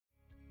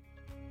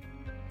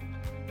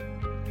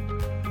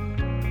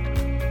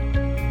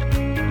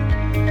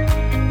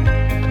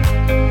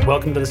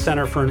Welcome to the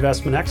Center for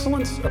Investment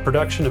Excellence, a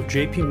production of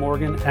J.P.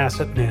 Morgan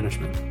Asset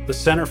Management. The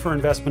Center for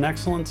Investment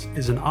Excellence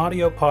is an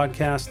audio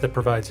podcast that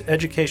provides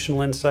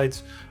educational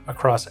insights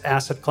across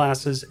asset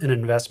classes and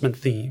investment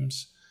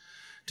themes.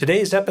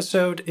 Today's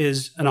episode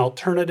is an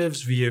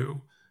alternatives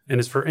view and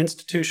is for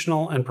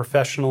institutional and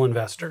professional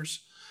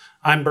investors.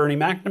 I'm Bernie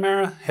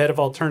McNamara, Head of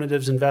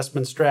Alternatives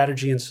Investment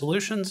Strategy and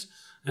Solutions,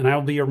 and I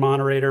will be your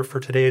moderator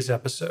for today's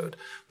episode,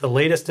 the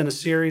latest in a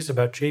series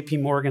about J.P.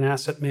 Morgan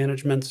Asset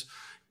Management's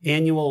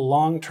annual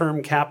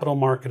long-term capital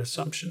market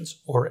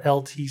assumptions, or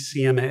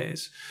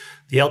LTCMAs.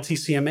 The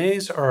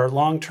LTCMAs are our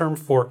long-term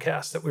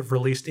forecasts that we've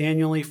released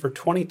annually for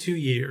 22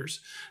 years,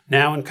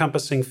 now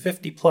encompassing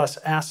 50-plus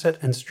asset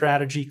and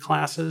strategy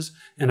classes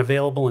and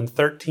available in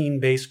 13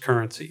 base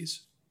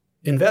currencies.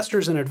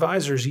 Investors and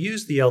advisors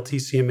use the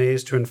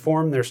LTCMAs to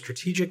inform their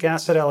strategic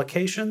asset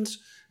allocations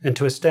and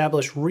to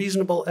establish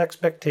reasonable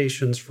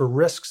expectations for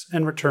risks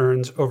and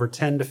returns over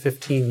 10 to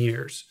 15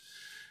 years.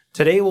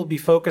 Today, we'll be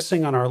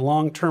focusing on our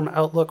long-term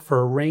outlook for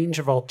a range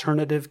of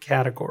alternative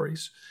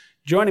categories.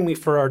 Joining me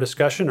for our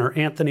discussion are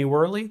Anthony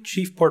Worley,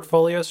 Chief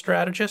Portfolio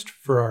Strategist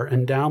for our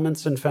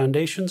Endowments and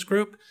Foundations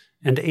Group,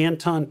 and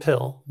Anton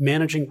Pill,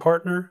 Managing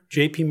Partner,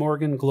 J.P.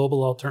 Morgan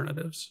Global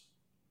Alternatives.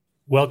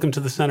 Welcome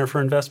to the Center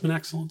for Investment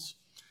Excellence.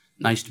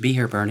 Nice to be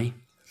here, Bernie.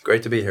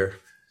 Great to be here.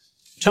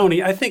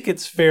 Tony, I think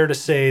it's fair to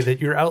say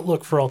that your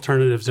outlook for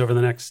alternatives over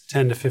the next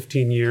 10 to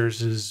 15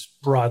 years is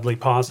broadly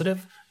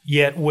positive.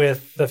 Yet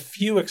with a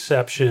few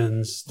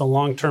exceptions, the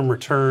long-term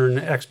return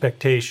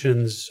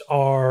expectations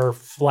are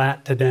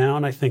flat to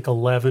down. I think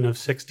 11 of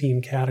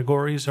 16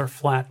 categories are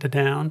flat to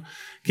down.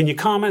 Can you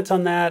comment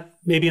on that,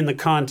 maybe in the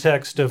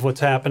context of what's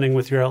happening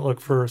with your outlook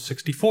for a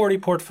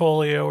 60-40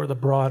 portfolio or the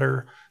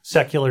broader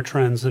secular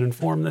trends that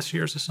inform this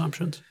year's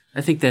assumptions? I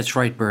think that's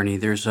right, Bernie.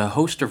 There's a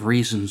host of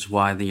reasons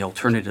why the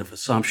alternative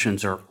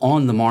assumptions are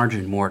on the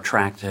margin more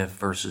attractive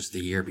versus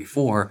the year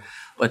before,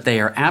 but they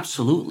are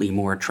absolutely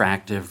more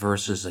attractive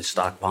versus a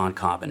stock-bond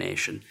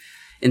combination.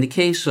 In the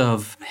case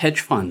of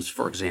hedge funds,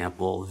 for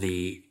example,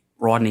 the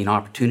broadening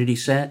opportunity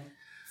set,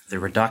 the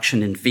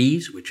reduction in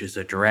fees, which is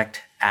a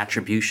direct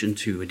attribution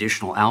to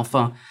additional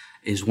alpha,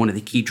 is one of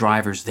the key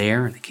drivers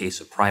there. In the case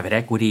of private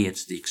equity,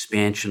 it's the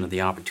expansion of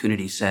the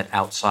opportunity set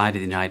outside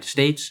of the United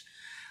States.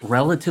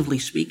 Relatively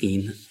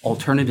speaking,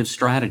 alternative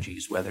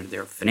strategies, whether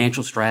they're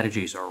financial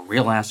strategies or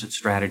real asset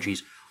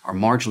strategies, are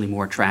marginally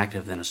more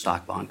attractive than a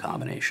stock-bond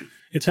combination.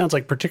 It sounds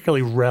like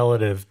particularly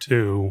relative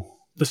to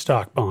the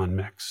stock-bond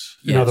mix.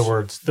 In Yes. other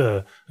words,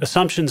 the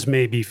assumptions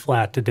may be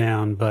flat to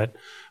down, but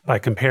by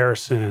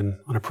comparison,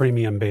 on a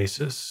premium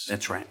basis.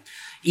 That's right.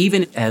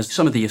 Even as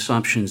some of the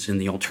assumptions in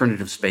the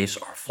alternative space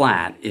are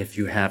flat, if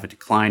you have a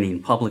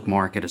declining public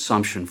market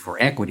assumption for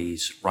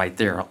equities, right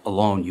there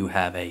alone you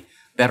have a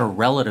better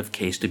relative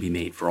case to be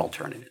made for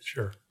alternatives.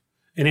 Sure.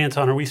 And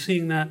Anton, are we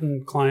seeing that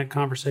in client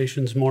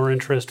conversations, more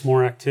interest,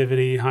 more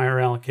activity, higher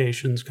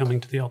allocations coming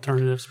to the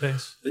alternative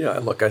space? Yeah,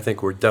 look, I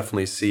think we're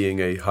definitely seeing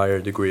a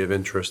higher degree of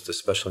interest,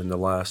 especially in the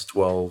last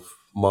 12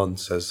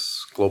 months as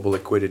global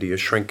liquidity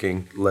is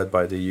shrinking, led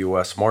by the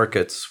U.S.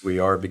 markets. We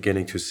are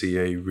beginning to see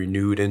a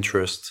renewed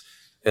interest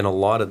in a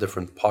lot of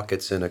different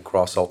pockets and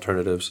across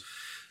alternatives,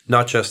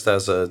 not just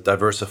as a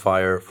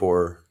diversifier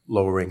for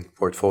lowering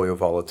portfolio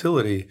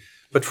volatility,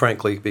 but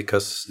frankly,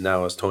 because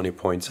now, as Tony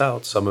points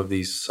out, some of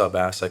these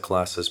sub-asset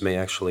classes may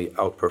actually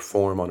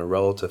outperform on a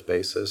relative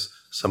basis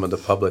some of the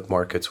public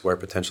markets where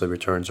potentially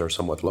returns are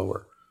somewhat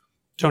lower.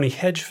 Tony,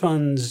 hedge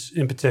funds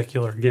in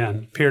particular,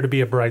 again, appear to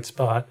be a bright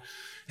spot,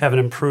 have an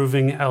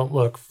improving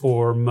outlook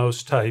for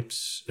most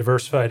types.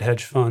 Diversified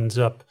hedge funds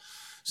up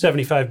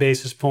 75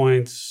 basis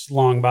points,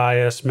 long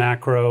bias,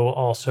 macro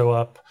also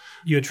up.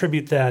 You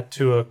attribute that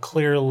to a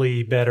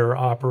clearly better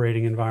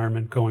operating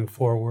environment going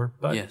forward,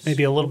 but Yes.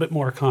 Maybe a little bit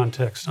more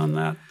context on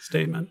that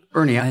statement.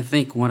 Bernie, I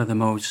think one of the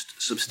most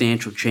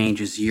substantial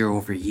changes year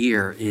over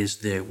year is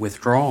the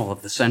withdrawal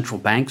of the central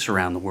banks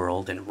around the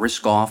world and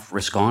risk-off,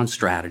 risk-on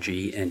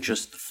strategy and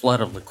just the flood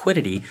of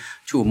liquidity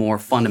to a more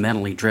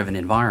fundamentally driven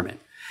environment.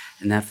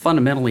 And that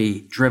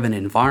fundamentally driven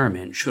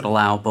environment should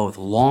allow both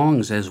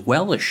longs as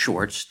well as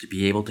shorts to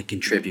be able to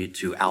contribute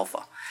to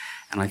alpha.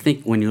 And I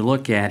think when you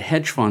look at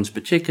hedge funds,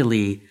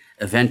 particularly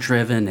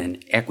event-driven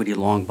and equity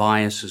long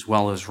bias as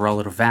well as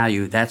relative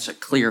value, that's a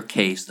clear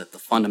case that the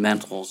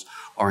fundamentals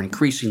are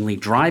increasingly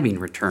driving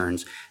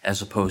returns as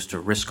opposed to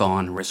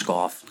risk-on,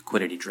 risk-off,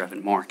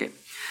 liquidity-driven market.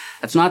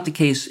 That's not the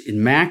case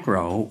in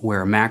macro,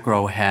 where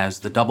macro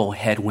has the double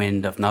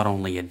headwind of not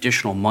only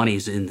additional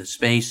monies in the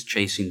space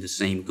chasing the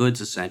same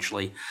goods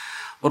essentially,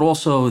 but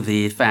also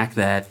the fact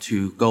that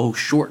to go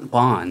short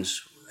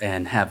bonds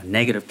and have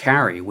negative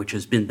carry, which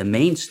has been the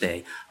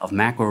mainstay of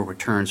macro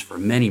returns for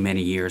many,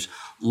 many years,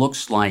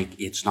 looks like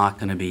it's not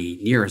going to be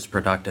near as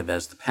productive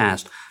as the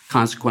past.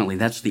 Consequently,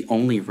 that's the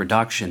only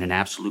reduction in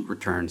absolute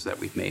returns that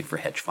we've made for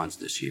hedge funds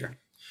this year.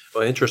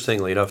 Well,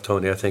 interestingly enough,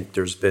 Tony, I think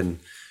there's been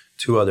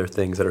two other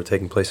things that are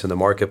taking place in the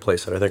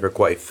marketplace that I think are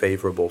quite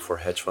favorable for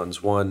hedge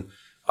funds. One,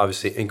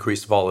 obviously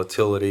increased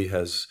volatility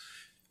has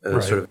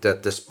sort of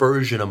that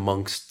dispersion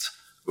amongst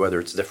whether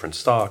it's different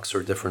stocks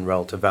or different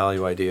relative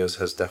value ideas,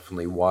 has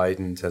definitely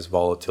widened as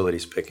volatility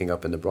is picking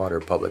up in the broader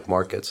public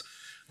markets.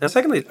 Now,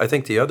 secondly, I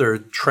think the other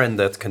trend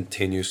that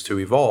continues to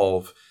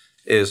evolve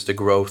is the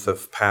growth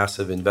of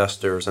passive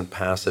investors and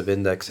passive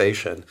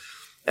indexation.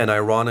 And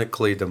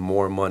ironically, the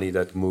more money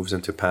that moves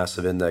into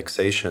passive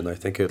indexation, I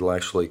think it'll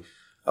actually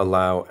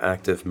allow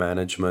active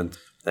management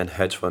and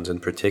hedge funds in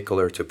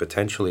particular to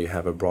potentially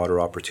have a broader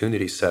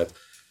opportunity set,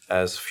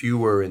 as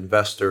fewer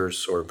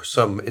investors or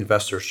some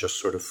investors just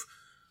sort of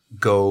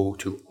go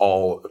to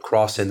all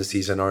across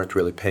indices and aren't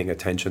really paying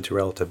attention to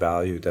relative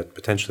value, that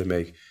potentially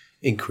may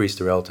increase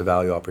the relative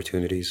value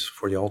opportunities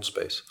for the alt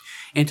space.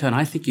 Anton,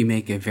 I think you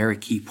make a very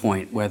key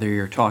point. Whether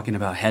you're talking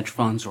about hedge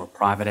funds or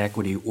private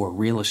equity or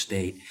real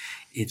estate,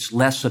 it's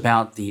less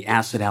about the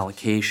asset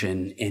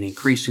allocation and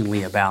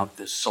increasingly about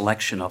the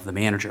selection of the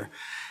manager.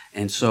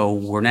 And so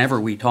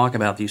whenever we talk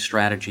about these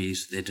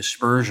strategies, the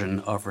dispersion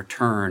of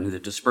return, the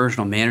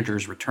dispersion of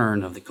manager's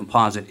return of the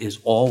composite is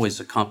always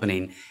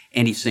accompanying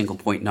any single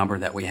point number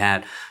that we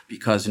had,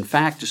 because in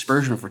fact,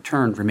 dispersion of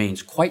return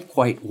remains quite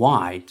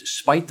wide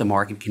despite the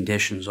market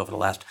conditions over the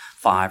last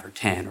 5 or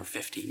 10 or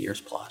 15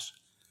 years plus.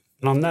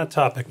 And on that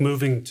topic,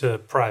 moving to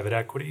private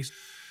equities,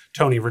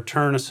 Tony,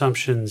 return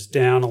assumptions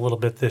down a little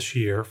bit this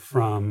year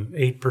from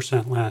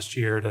 8% last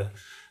year to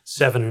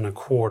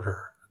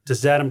 7.25%.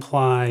 Does that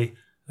imply,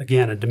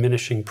 again, a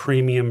diminishing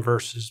premium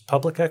versus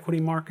public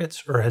equity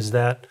markets, or has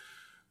that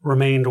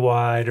remained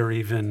wide or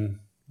even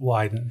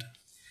widened?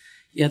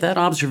 Yeah, that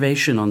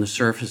observation on the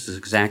surface is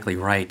exactly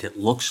right. It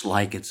looks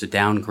like it's a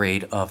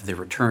downgrade of the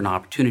return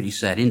opportunity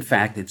set. In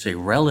fact, it's a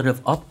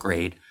relative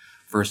upgrade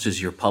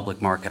versus your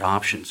public market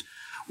options.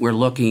 We're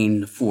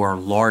looking for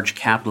large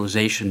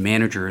capitalization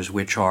managers,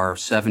 which are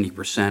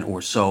 70%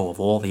 or so of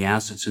all the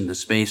assets in the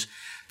space,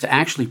 to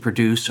actually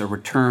produce a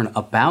return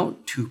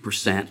about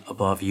 2%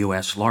 above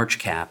U.S. large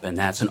cap, and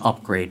that's an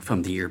upgrade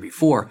from the year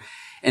before.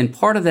 And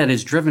part of that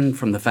is driven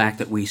from the fact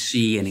that we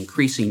see an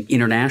increasing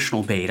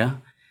international beta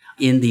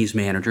in these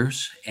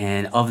managers,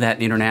 and of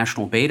that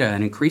international beta,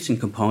 an increasing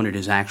component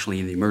is actually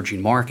in the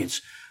emerging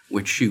markets,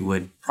 which you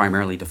would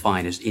primarily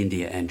define as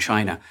India and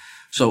China.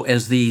 So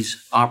as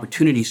these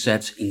opportunity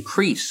sets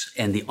increase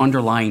and the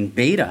underlying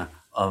beta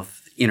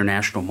of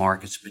international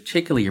markets,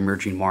 particularly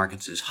emerging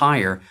markets, is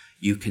higher,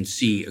 you can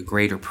see a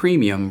greater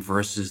premium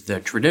versus the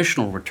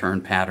traditional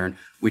return pattern,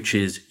 which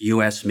is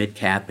U.S.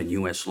 mid-cap and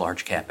U.S.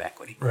 large-cap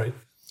equity. Right.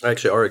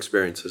 Actually, our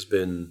experience has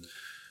been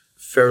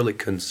fairly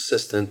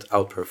consistent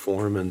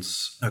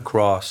outperformance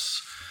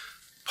across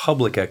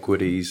public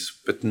equities,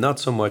 but not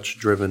so much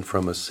driven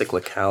from a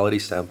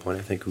cyclicality standpoint.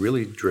 I think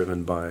really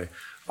driven by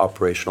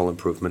operational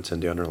improvements in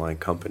the underlying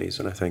companies.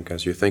 And I think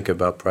as you think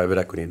about private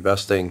equity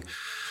investing,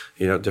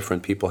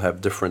 different people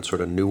have different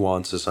sort of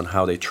nuances on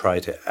how they try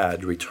to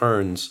add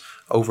returns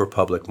over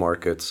public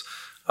markets.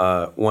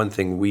 One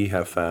thing we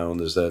have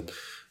found is that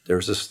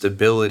there's a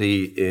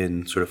stability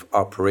in sort of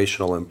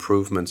operational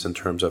improvements in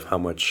terms of how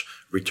much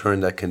return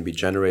that can be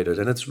generated.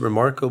 And it's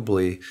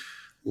remarkably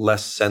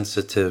less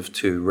sensitive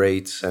to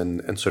rates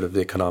and sort of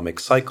the economic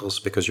cycles,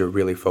 because you're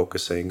really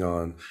focusing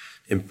on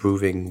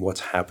improving what's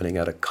happening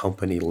at a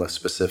company less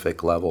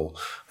specific level.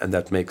 And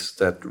that makes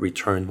that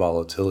return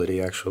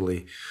volatility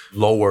actually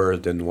lower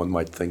than one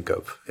might think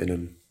of in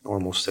a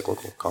normal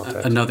cyclical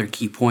context. Another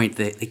key point,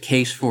 the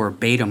case for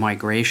beta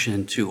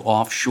migration to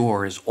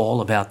offshore is all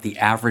about the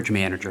average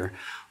manager,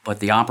 but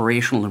the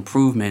operational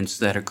improvements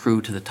that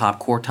accrue to the top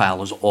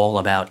quartile is all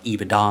about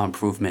EBITDA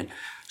improvement.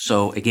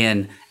 So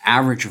again,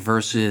 average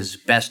versus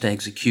best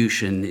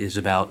execution is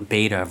about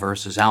beta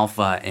versus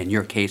alpha, and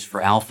your case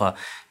for alpha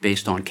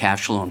based on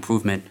cash flow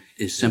improvement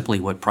is simply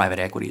what private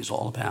equity is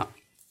all about.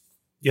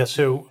 Yeah,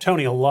 so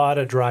Tony, a lot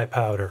of dry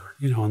powder,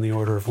 on the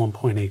order of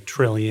 1.8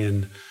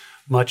 trillion,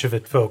 much of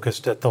it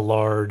focused at the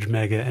large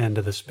mega end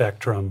of the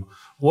spectrum.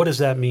 What does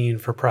that mean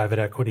for private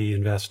equity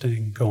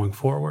investing going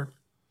forward?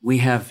 We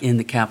have in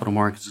the capital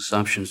markets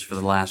assumptions for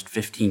the last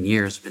 15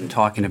 years been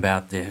talking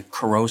about the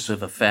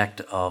corrosive effect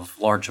of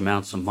large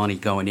amounts of money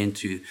going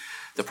into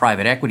the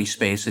private equity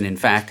space. And in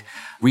fact,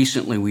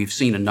 recently we've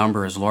seen a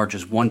number as large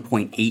as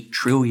 $1.8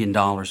 trillion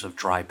of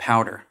dry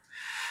powder.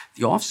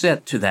 The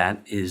offset to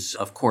that is,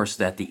 of course,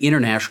 that the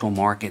international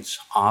markets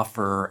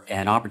offer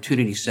an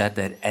opportunity set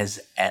that is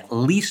at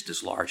least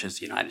as large as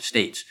the United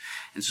States.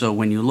 And so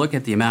when you look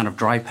at the amount of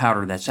dry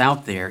powder that's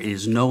out there, it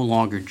is no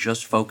longer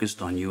just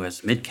focused on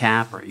U.S.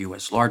 mid-cap or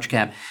U.S.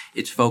 large-cap.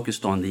 It's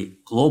focused on the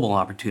global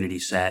opportunity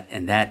set,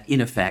 and that,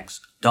 in effect,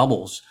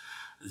 doubles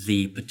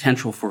the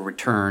potential for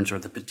returns or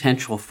the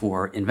potential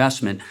for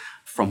investment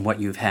from what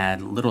you've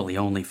had literally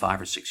only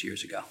 5 or 6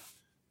 years ago.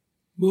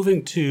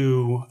 Moving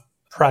to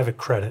private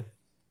credit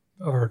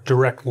or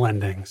direct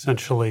lending,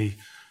 essentially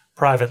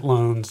private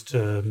loans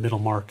to middle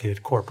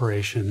market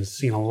corporations,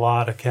 seen a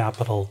lot of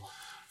capital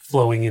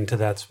flowing into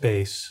that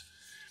space.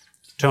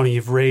 Tony,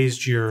 you've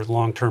raised your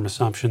long-term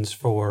assumptions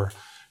for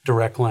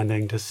direct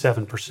lending to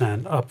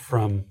 7%, up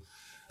from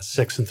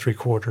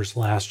 6.75%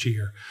 last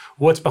year.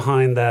 What's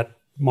behind that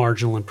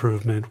marginal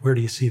improvement? Where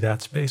do you see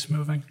that space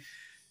moving?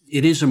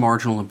 It is a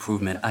marginal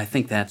improvement. I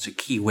think that's a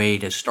key way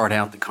to start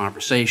out the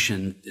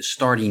conversation. The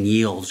starting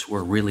yields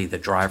were really the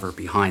driver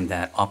behind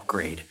that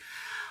upgrade.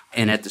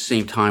 And at the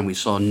same time, we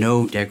saw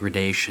no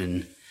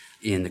degradation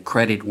in the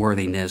credit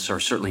worthiness,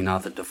 or certainly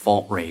not the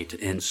default rate.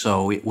 And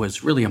so it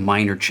was really a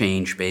minor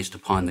change based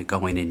upon the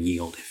going-in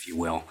yield, if you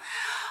will.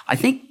 I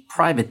think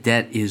private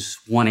debt is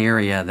one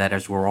area that,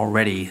 as we're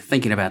already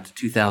thinking about the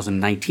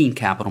 2019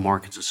 capital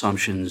markets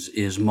assumptions,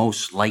 is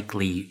most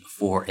likely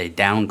for a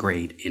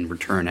downgrade in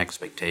return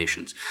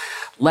expectations.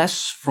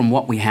 Less from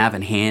what we have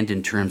in hand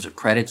in terms of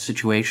credit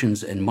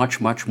situations, and much,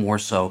 much more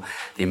so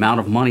the amount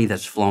of money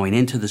that's flowing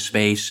into the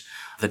space.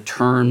 The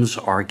terms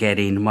are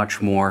getting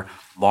much more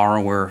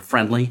borrower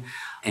friendly,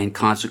 and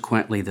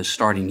consequently the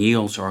starting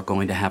yields are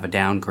going to have a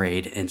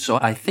downgrade. And so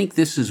I think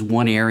this is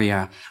one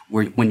area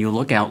where, when you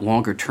look out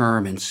longer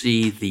term and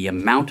see the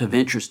amount of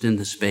interest in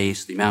the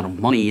space, the amount of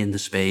money in the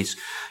space,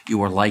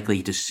 you are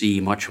likely to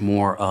see much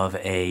more of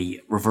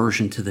a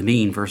reversion to the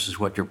mean versus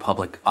what your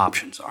public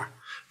options are.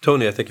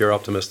 Tony, I think you're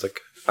optimistic.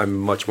 I'm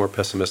much more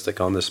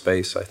pessimistic on this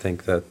space. I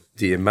think that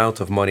the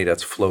amount of money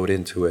that's flowed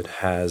into it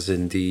has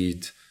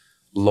indeed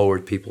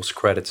lowered people's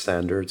credit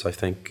standards. I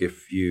think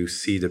if you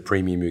see the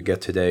premium you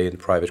get today in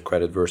private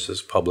credit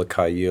versus public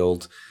high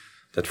yield,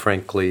 that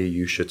frankly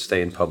you should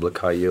stay in public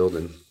high yield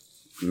and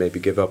maybe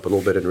give up a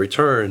little bit in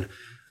return,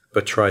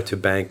 but try to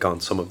bank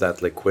on some of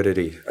that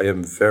liquidity. I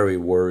am very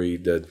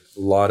worried that a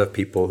lot of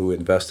people who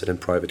invested in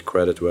private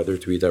credit, whether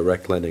it be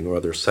direct lending or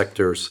other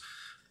sectors,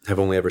 have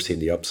only ever seen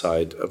the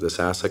upside of this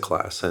asset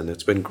class. And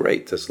it's been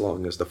great as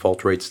long as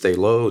default rates stay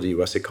low, the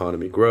U.S.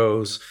 economy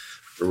grows,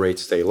 the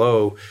rates stay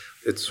low.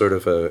 It's sort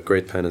of a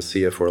great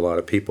panacea for a lot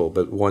of people.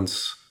 But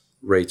once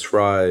rates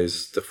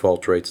rise,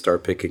 default rates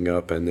start picking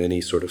up, and any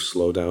sort of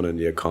slowdown in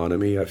the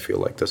economy, I feel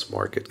like this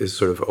market is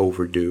sort of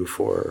overdue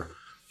for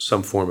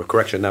some form of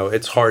correction. Now,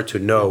 it's hard to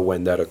know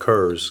when that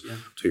occurs,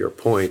 to your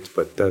point,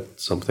 but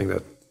that's something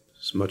that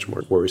is much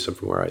more worrisome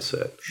from where I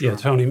sit. Sure. Yeah,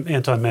 Tony,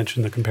 Anton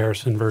mentioned the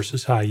comparison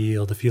versus high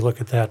yield. If you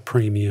look at that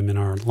premium in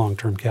our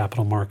long-term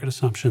capital market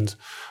assumptions,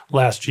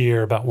 last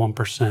year about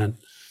 1%,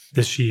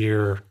 this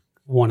year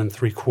 1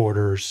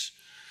 3/4.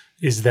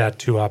 Is that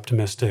too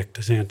optimistic?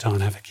 Does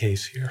Anton have a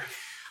case here?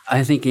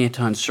 I think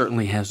Anton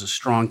certainly has a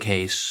strong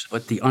case,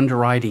 but the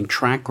underwriting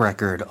track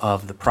record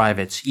of the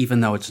privates, even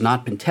though it's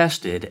not been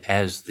tested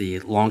as the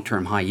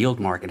long-term high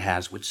yield market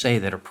has, would say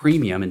that a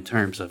premium in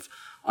terms of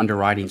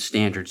underwriting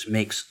standards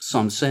makes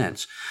some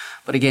sense.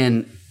 But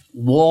again,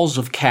 walls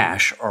of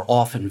cash are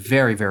often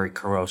very, very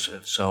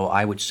corrosive. So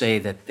I would say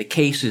that the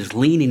case is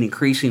leaning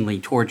increasingly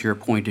towards your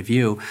point of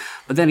view.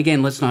 But then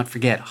again, let's not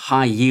forget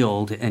high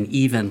yield and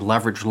even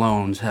leveraged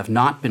loans have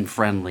not been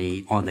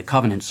friendly on the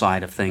covenant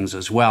side of things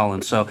as well.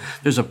 And so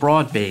there's a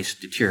broad-based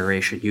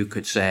deterioration, you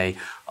could say,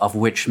 of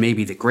which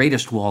maybe the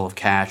greatest wall of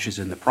cash is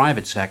in the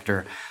private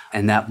sector,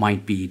 and that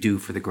might be due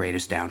for the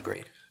greatest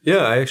downgrade.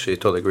 Yeah, I actually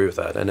totally agree with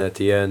that. And at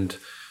the end,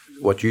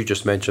 what you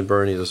just mentioned,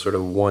 Bernie, is a sort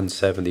of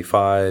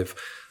 175.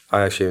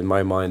 I actually, in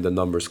my mind, the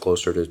number's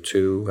closer to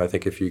 2. I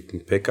think if you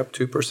can pick up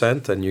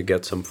 2% and you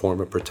get some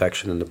form of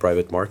protection in the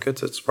private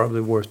markets, it's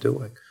probably worth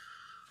doing.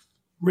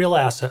 Real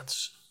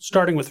assets,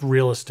 starting with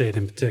real estate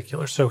in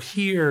particular. So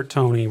here,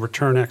 Tony,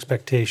 return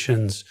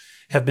expectations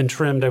have been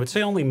trimmed, I would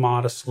say, only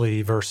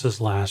modestly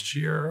versus last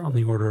year, on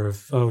the order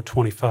of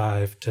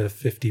 25 to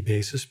 50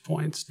 basis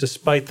points,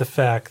 despite the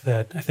fact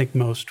that I think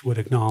most would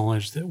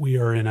acknowledge that we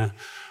are in a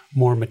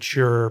more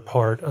mature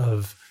part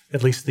of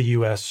at least the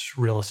U.S.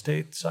 real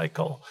estate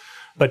cycle.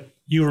 But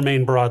you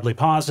remain broadly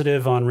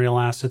positive on real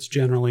assets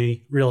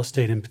generally, real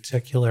estate in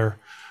particular.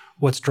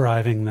 What's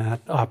driving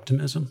that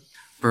optimism?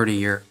 Bertie,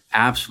 you're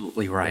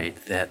absolutely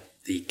right that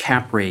the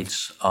cap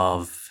rates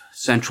of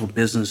central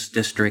business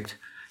district,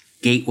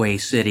 gateway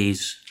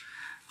cities,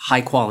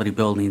 high-quality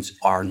buildings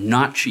are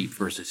not cheap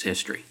versus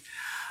history.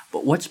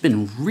 But what's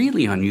been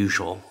really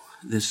unusual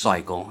this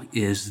cycle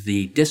is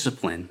the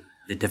discipline,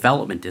 the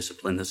development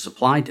discipline, the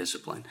supply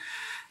discipline.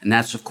 And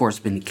that's, of course,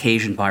 been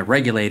occasioned by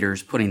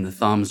regulators putting the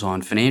thumbs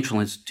on financial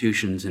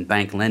institutions and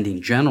bank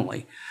lending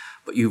generally.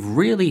 But you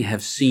really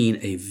have seen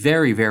a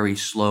very, very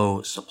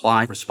slow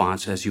supply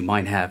response, as you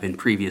might have in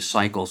previous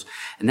cycles.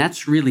 And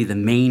that's really the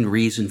main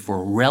reason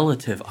for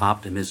relative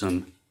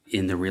optimism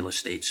in the real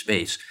estate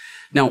space.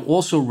 Now,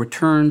 also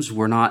returns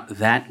were not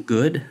that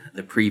good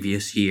the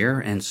previous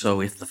year. And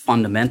so if the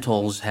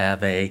fundamentals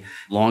have a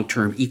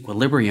long-term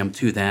equilibrium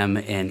to them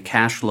and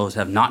cash flows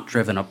have not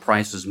driven up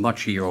prices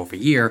much year over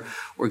year,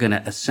 we're going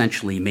to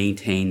essentially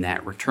maintain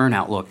that return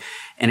outlook.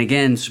 And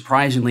again,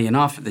 surprisingly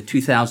enough, the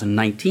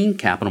 2019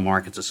 capital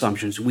markets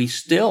assumptions, we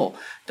still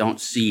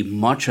don't see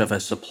much of a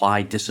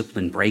supply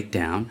discipline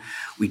breakdown.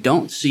 We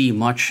don't see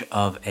much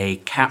of a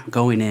cap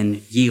going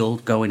in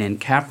yield, going in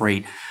cap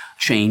rate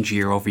change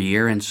year over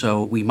year. And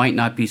so we might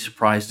not be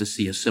surprised to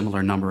see a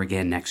similar number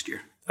again next year.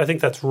 I think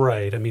that's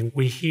right. I mean,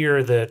 we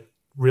hear that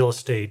real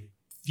estate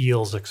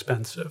feels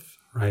expensive,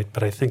 right?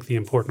 But I think the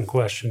important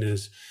question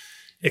is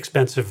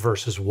expensive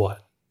versus what?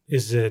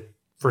 Is it,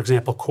 for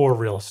example, core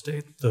real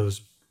estate, those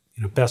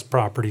best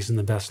properties in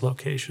the best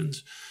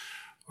locations?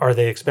 Are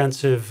they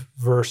expensive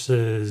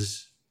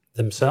versus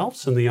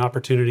themselves and the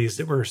opportunities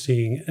that we're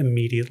seeing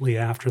immediately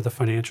after the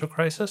financial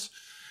crisis?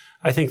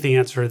 I think the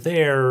answer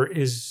there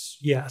is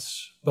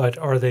yes. But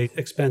are they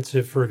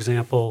expensive, for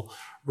example,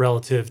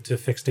 relative to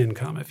fixed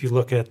income? If you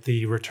look at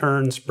the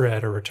return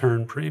spread or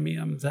return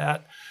premium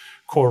that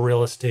core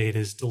real estate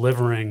is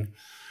delivering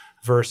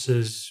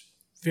versus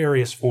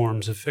various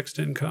forms of fixed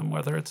income,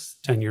 whether it's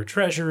 10-year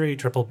treasury,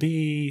 triple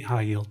B,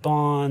 high yield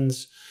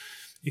bonds,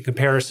 in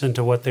comparison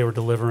to what they were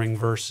delivering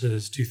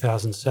versus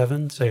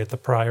 2007, say at the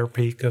prior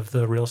peak of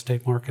the real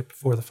estate market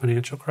before the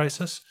financial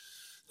crisis.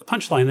 The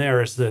punchline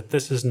there is that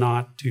this is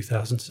not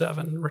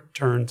 2007.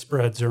 Return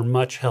spreads are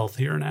much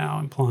healthier now,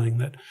 implying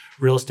that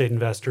real estate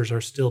investors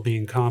are still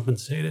being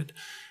compensated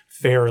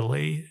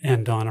fairly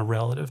and on a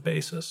relative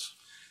basis.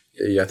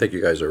 Yeah, I think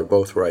you guys are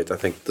both right. I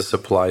think the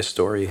supply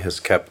story has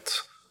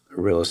kept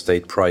real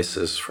estate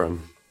prices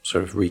from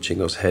sort of reaching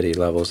those heady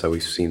levels that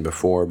we've seen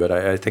before. But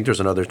I think there's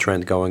another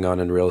trend going on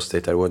in real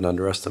estate that I wouldn't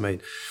underestimate.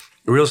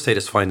 Real estate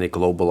is finally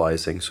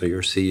globalizing. So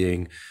you're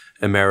seeing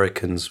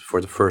Americans for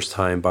the first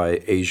time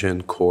buy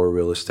Asian core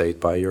real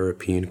estate, buy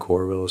European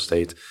core real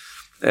estate,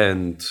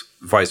 and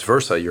vice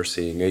versa. You're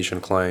seeing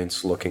Asian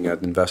clients looking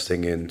at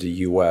investing in the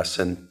US.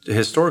 And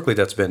historically,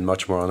 that's been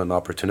much more on an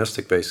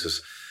opportunistic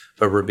basis.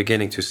 But we're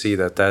beginning to see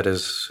that that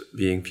is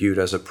being viewed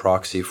as a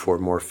proxy for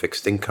more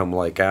fixed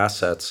income-like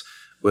assets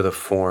with a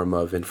form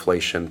of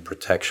inflation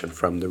protection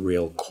from the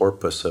real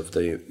corpus of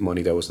the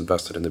money that was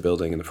invested in the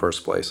building in the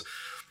first place.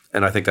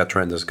 And I think that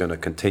trend is going to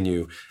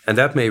continue. And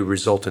that may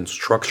result in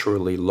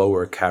structurally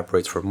lower cap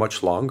rates for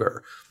much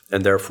longer.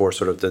 And therefore,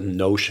 sort of the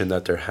notion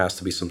that there has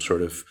to be some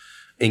sort of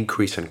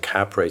increase in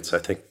cap rates, I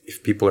think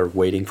if people are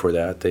waiting for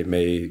that, they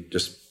may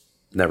just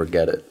never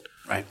get it.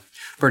 Right.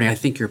 Bernie, I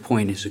think your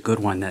point is a good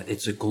one, that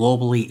it's a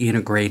globally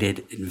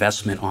integrated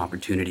investment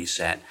opportunity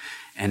set.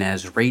 And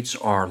as rates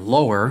are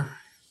lower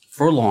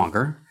for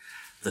longer,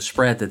 the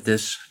spread that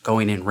this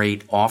going-in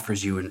rate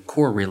offers you in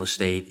core real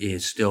estate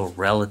is still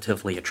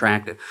relatively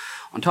attractive.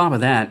 On top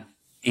of that,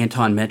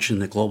 Anton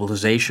mentioned the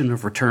globalization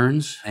of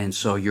returns, and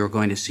so you're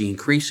going to see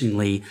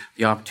increasingly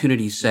the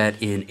opportunity set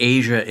in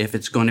Asia. If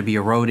it's going to be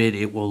eroded,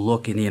 it will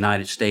look in the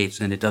United States,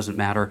 and it doesn't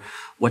matter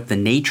what the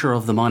nature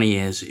of the money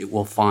is, it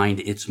will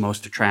find its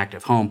most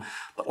attractive home.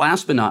 But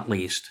last but not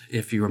least,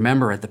 if you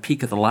remember at the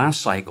peak of the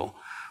last cycle,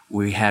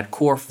 we had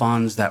core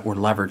funds that were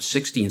levered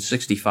 60 and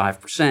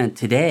 65%.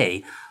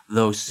 Today,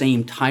 those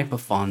same type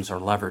of funds are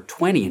levered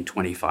 20 and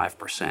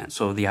 25%.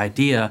 So the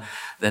idea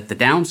that the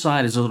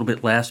downside is a little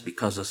bit less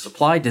because of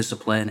supply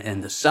discipline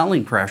and the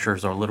selling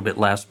pressures are a little bit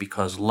less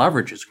because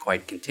leverage is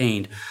quite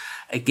contained,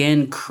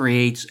 again,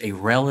 creates a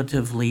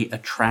relatively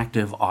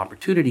attractive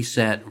opportunity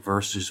set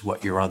versus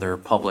what your other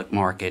public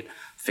market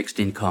fixed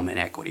income and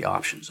equity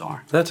options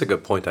are. That's a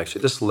good point,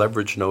 actually. This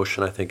leverage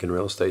notion, I think, in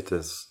real estate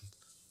is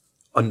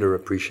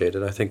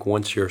underappreciated. I think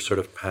once you're sort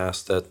of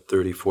past that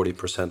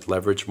 30-40%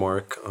 leverage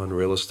mark on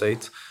real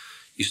estate,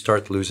 you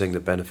start losing the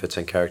benefits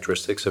and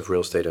characteristics of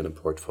real estate in a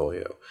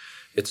portfolio.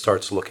 It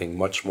starts looking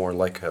much more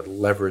like a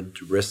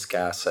levered risk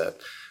asset.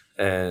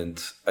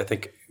 And I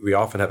think we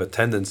often have a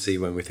tendency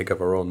when we think of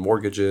our own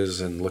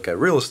mortgages and look at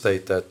real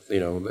estate that,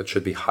 it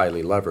should be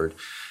highly levered.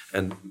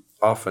 And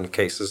often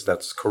cases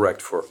that's correct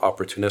for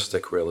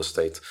opportunistic real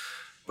estate.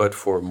 But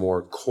for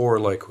more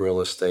core-like real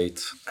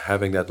estate,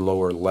 having that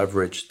lower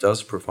leverage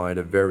does provide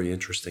a very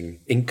interesting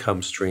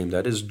income stream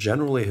that has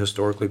generally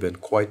historically been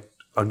quite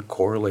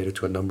uncorrelated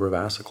to a number of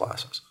asset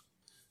classes.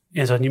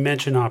 Anton, you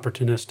mentioned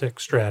opportunistic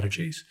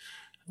strategies.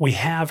 We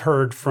have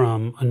heard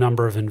from a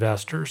number of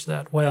investors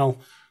that,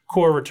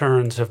 core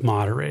returns have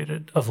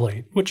moderated of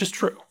late, which is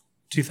true.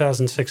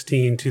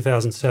 2016,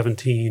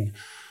 2017,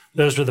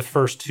 those were the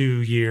first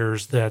 2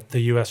 years that the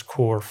U.S.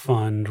 Core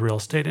Fund Real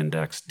Estate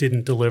Index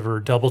didn't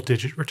deliver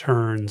double-digit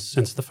returns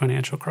since the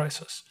financial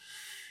crisis.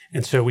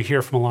 And so we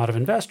hear from a lot of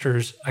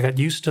investors, I got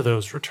used to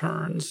those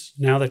returns.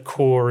 Now that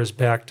core is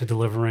back to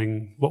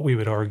delivering what we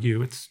would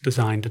argue it's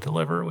designed to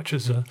deliver, which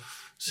is a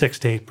 6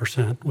 to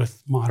 8%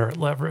 with moderate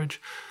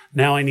leverage.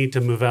 Now I need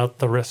to move out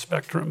the risk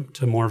spectrum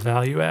to more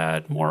value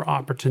add, more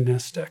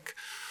opportunistic.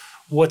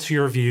 What's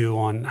your view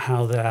on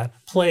how that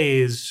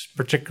plays,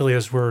 particularly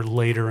as we're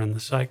later in the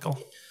cycle?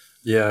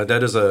 Yeah,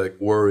 that is a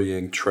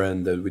worrying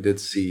trend that we did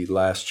see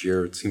last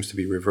year. It seems to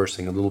be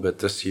reversing a little bit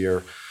this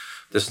year.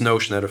 This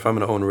notion that if I'm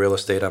going to own real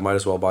estate, I might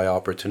as well buy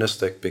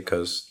opportunistic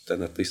because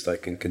then at least I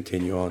can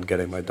continue on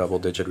getting my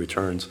double-digit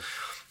returns.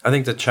 I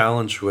think the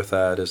challenge with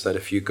that is that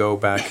if you go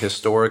back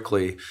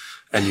historically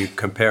and you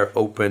compare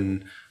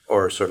open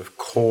or sort of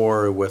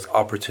core with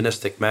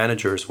opportunistic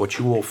managers, what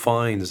you will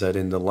find is that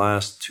in the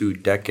last 2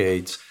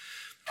 decades,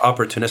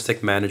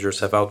 opportunistic managers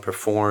have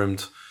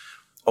outperformed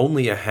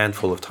only a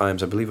handful of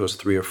times. I believe it was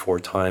 3 or 4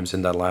 times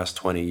in that last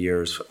 20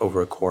 years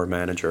over a core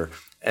manager.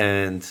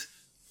 And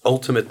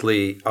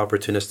ultimately,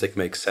 opportunistic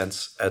makes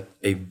sense at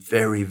a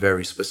very,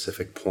 very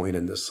specific point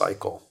in the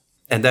cycle.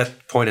 And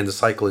that point in the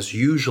cycle is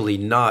usually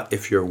not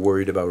if you're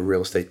worried about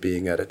real estate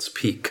being at its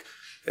peak.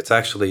 It's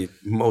actually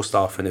most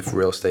often if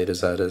real estate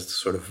is at its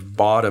sort of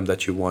bottom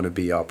that you want to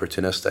be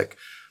opportunistic.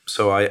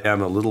 So I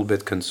am a little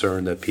bit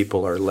concerned that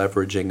people are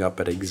leveraging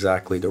up at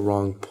exactly the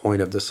wrong point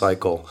of the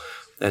cycle.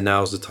 And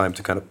now's the time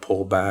to kind of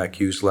pull back,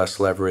 use less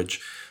leverage,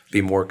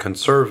 be more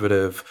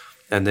conservative,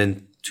 and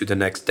then to the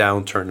next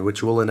downturn,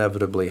 which will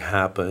inevitably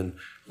happen,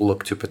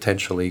 look to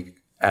potentially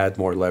add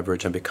more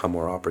leverage and become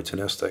more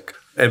opportunistic.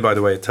 And by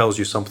the way, it tells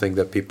you something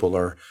that people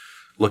are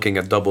looking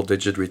at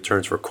double-digit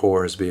returns for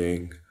core as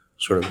being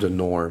sort of the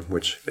norm,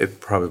 which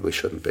it probably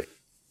shouldn't be.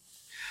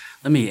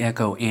 Let me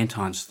echo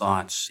Anton's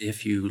thoughts.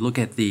 If you look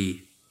at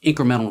the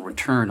incremental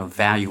return of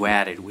value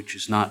added, which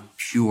is not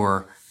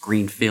pure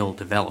greenfield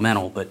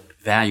developmental, but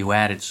value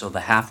added, so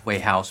the halfway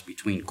house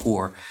between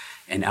core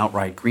and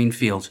outright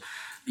greenfields,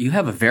 you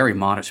have a very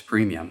modest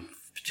premium,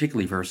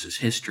 particularly versus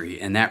history,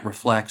 and that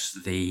reflects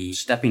the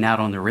stepping out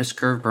on the risk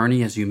curve,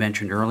 Bernie, as you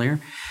mentioned earlier.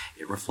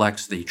 It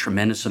reflects the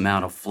tremendous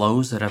amount of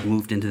flows that have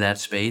moved into that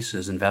space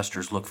as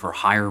investors look for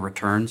higher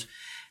returns.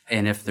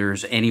 And if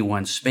there's any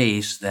one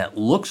space that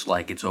looks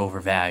like it's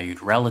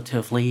overvalued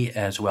relatively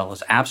as well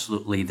as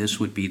absolutely, this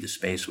would be the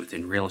space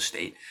within real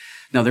estate.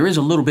 Now, there is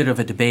a little bit of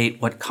a debate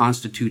what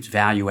constitutes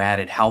value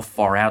added, how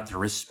far out the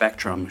risk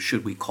spectrum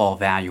should we call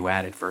value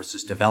added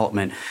versus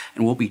development,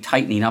 and we'll be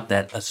tightening up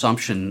that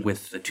assumption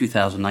with the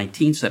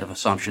 2019 set of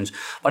assumptions.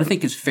 But I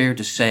think it's fair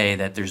to say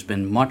that there's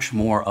been much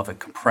more of a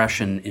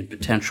compression in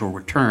potential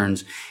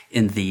returns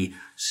in the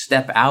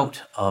step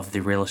out of the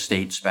real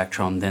estate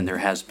spectrum than there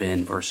has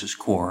been versus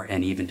core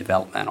and even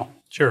developmental.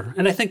 Sure.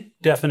 And I think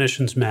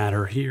definitions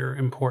matter here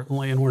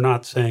importantly, and we're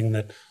not saying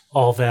that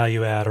all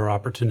value add or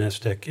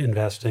opportunistic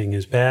investing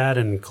is bad,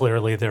 and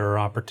clearly there are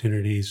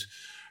opportunities,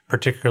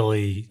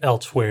 particularly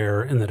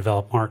elsewhere in the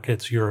developed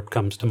markets. Europe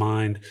comes to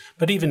mind.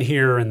 But even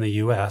here in the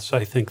U.S.,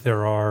 I think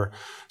there are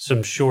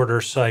some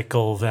shorter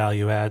cycle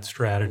value add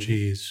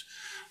strategies,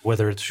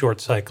 whether it's short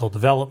cycle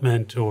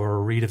development or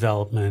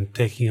redevelopment,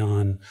 taking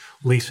on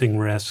leasing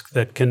risk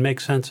that can make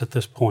sense at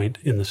this point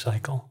in the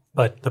cycle.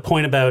 But the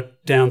point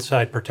about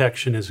downside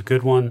protection is a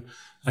good one.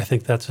 I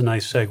think that's a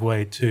nice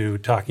segue to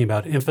talking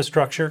about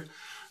infrastructure,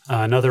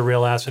 another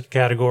real asset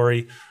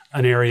category,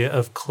 an area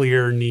of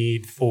clear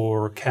need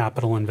for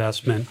capital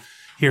investment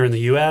here in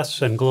the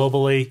U.S. and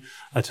globally,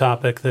 a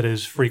topic that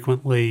is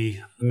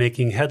frequently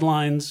making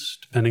headlines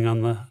depending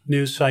on the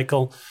news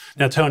cycle.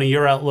 Now, Tony,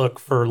 your outlook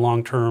for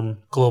long-term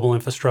global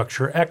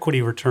infrastructure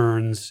equity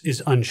returns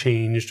is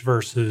unchanged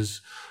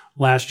versus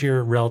last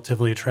year,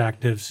 relatively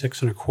attractive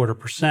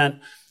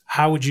 6.25%.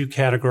 How would you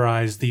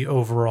categorize the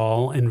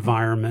overall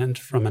environment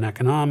from an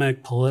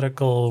economic,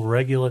 political,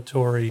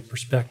 regulatory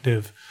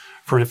perspective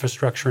for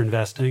infrastructure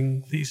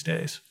investing these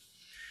days?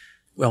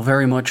 Well,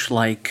 very much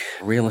like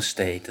real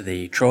estate,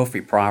 the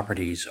trophy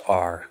properties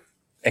are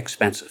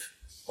expensive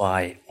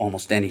by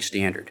almost any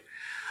standard.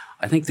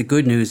 I think the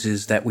good news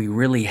is that we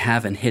really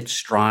haven't hit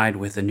stride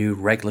with the new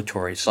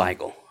regulatory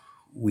cycle.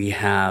 We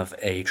have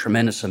a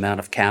tremendous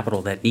amount of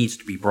capital that needs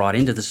to be brought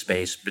into the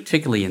space,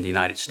 particularly in the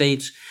United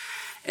States,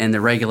 and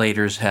the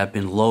regulators have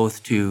been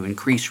loath to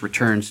increase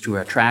returns to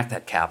attract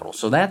that capital.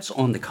 So that's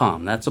on the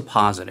come. That's a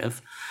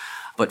positive.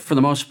 But for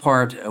the most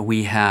part,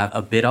 we have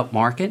a bid-up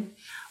market.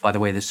 By the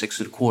way, the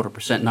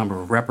 6.25% number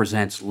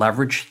represents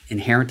leverage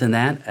inherent in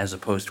that, as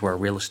opposed to our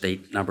real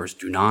estate numbers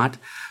do not.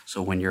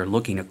 So when you're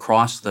looking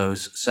across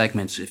those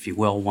segments, if you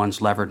will,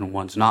 one's levered and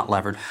one's not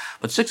levered.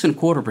 But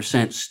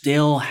 6.25%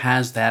 still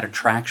has that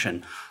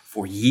attraction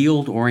for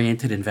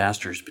yield-oriented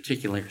investors,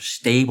 particularly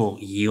stable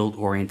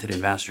yield-oriented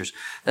investors.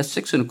 That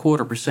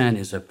 6.25%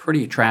 is a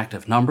pretty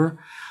attractive number,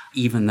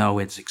 even though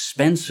it's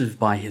expensive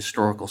by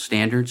historical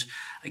standards.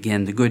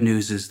 Again, the good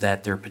news is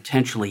that there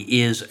potentially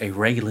is a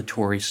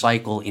regulatory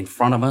cycle in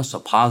front of us, a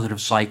positive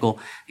cycle,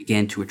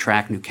 again, to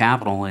attract new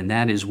capital. And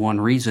that is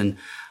one reason,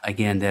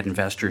 again, that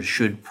investors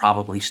should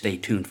probably stay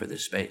tuned for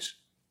this space.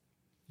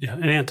 Yeah,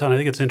 and Anton, I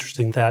think it's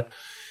interesting that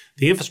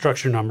the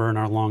infrastructure number in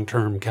our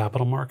long-term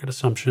capital market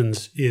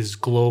assumptions is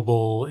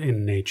global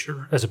in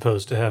nature, as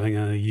opposed to having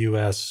a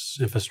U.S.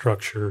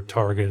 infrastructure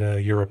target, a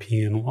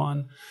European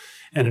one.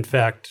 And in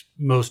fact,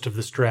 most of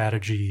the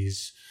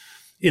strategies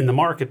in the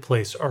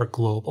marketplace are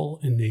global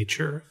in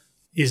nature.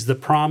 Is the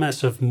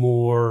promise of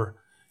more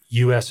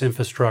U.S.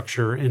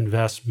 infrastructure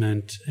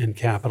investment and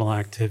capital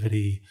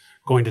activity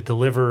going to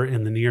deliver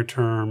in the near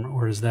term,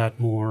 or is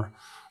that more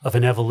of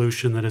an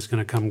evolution that is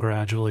going to come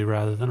gradually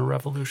rather than a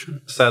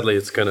revolution? Sadly,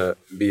 it's going to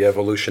be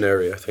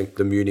evolutionary. I think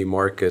the muni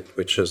market,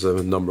 which is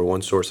the number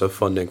one source of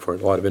funding for a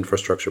lot of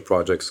infrastructure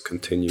projects,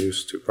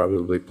 continues to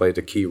probably play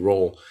the key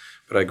role.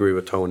 But I agree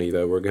with Tony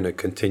that we're going to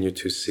continue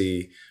to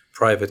see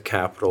private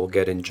capital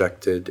get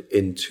injected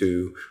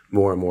into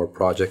more and more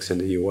projects in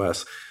the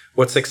U.S.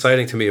 What's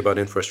exciting to me about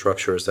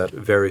infrastructure is that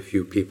very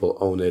few people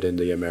own it in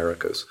the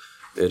Americas.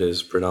 It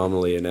is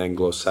predominantly an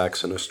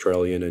Anglo-Saxon,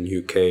 Australian, and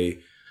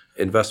UK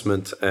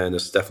investment, and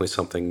it's definitely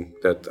something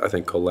that I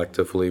think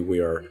collectively we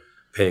are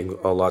paying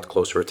a lot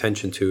closer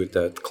attention to,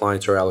 that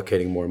clients are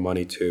allocating more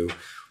money to.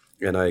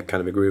 And I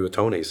kind of agree with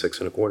Tony,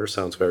 6.25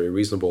 sounds very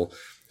reasonable.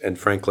 And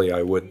frankly,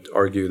 I would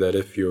argue that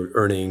if you're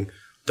earning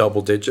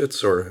double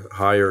digits or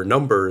higher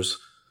numbers,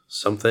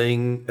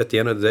 something at the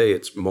end of the day,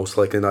 it's most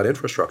likely not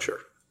infrastructure.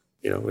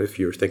 If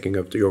you're thinking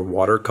of your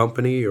water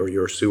company or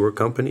your sewer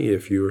company,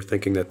 if you're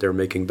thinking that they're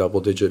making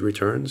double-digit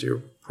returns,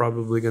 you're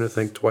probably going to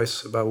think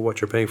twice about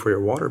what you're paying for your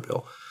water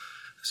bill.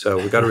 So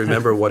we got to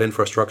remember what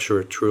infrastructure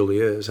it truly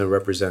is and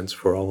represents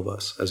for all of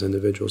us as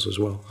individuals as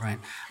well. Right.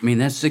 I mean,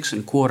 that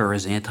 6.25,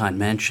 as Anton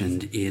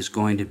mentioned, is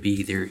going to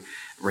be the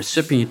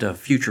recipient of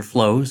future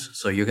flows.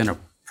 So you're going to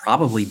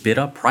probably bid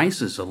up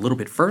prices a little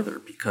bit further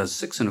because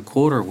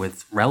 6.25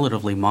 with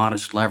relatively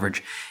modest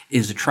leverage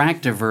is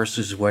attractive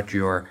versus what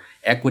your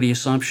equity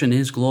assumption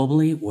is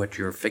globally, what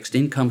your fixed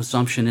income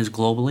assumption is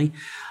globally.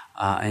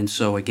 And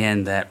so,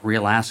 again, that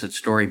real asset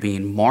story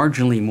being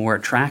marginally more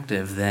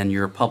attractive than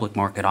your public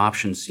market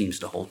options seems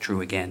to hold true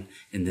again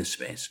in this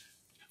space.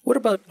 What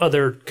about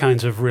other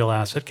kinds of real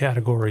asset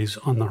categories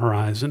on the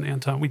horizon,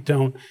 Anton? We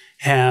don't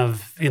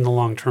have in the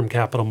long-term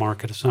capital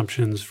market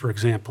assumptions, for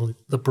example,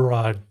 the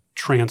broad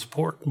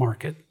transport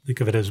market.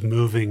 Think of it as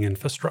moving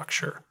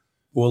infrastructure.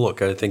 Well,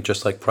 look, I think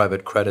just like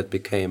private credit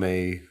became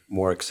a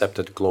more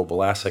accepted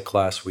global asset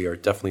class, we are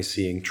definitely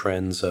seeing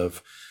trends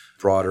of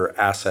broader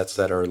assets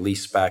that are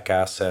leaseback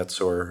assets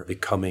or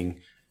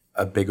becoming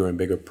a bigger and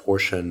bigger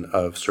portion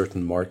of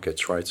certain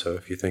markets, right? So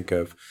if you think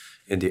of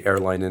in the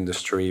airline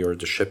industry or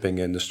the shipping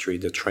industry,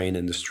 the train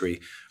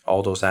industry,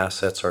 all those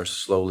assets are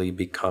slowly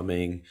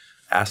becoming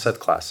asset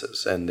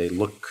classes, and they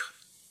look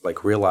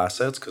like real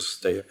assets because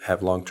they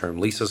have long-term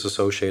leases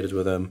associated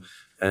with them.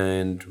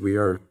 And we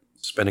are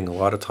spending a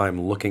lot of time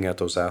looking at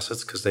those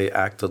assets because they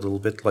act a little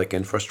bit like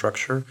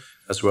infrastructure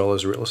as well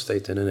as real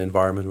estate in an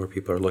environment where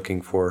people are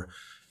looking for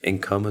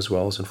income as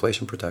well as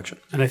inflation protection.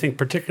 And I think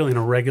particularly in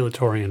a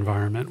regulatory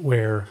environment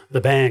where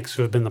the banks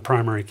who have been the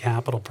primary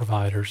capital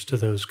providers to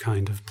those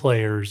kind of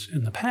players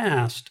in the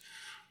past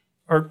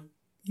are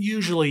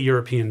usually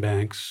European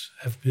banks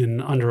have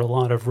been under a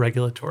lot of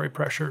regulatory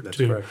pressure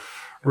to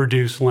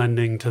reduce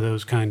lending to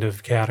those kind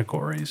of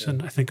categories.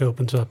 And I think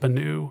opens up a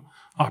new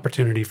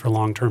opportunity for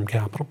long-term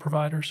capital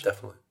providers.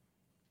 Definitely.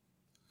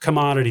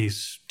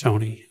 Commodities,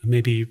 Tony,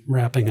 maybe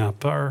wrapping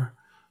up our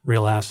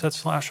real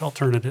assets /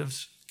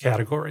 alternatives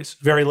categories.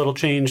 Very little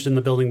changed in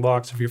the building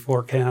blocks of your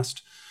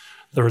forecast.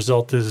 The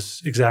result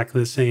is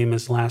exactly the same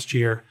as last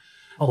year.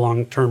 A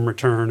long-term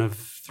return of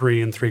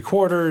 3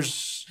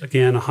 3/4.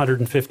 Again,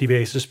 150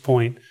 basis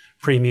point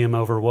premium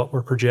over what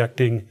we're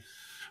projecting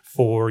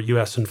for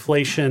U.S.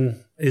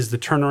 inflation. Is the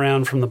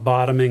turnaround from the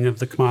bottoming of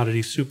the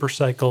commodity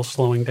supercycle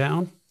slowing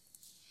down?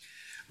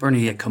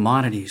 Bernie,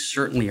 commodities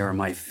certainly are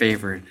my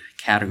favorite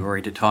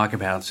category to talk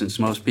about since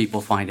most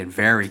people find it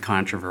very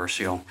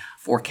controversial.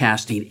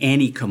 Forecasting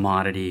any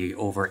commodity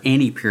over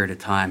any period of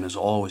time has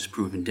always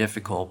proven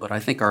difficult, but I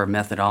think our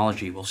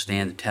methodology will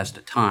stand the test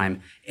of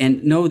time.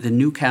 And no, the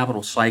new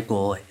capital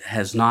cycle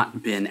has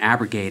not been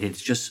abrogated.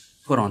 It's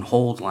just put on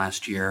hold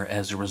last year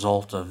as a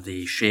result of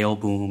the shale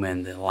boom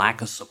and the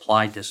lack of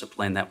supply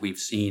discipline that we've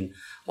seen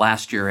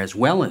last year as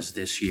well as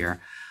this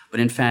year. But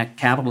in fact,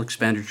 capital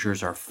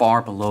expenditures are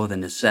far below the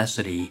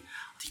necessity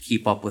to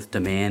keep up with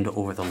demand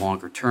over the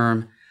longer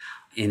term.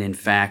 And in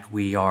fact,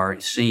 we are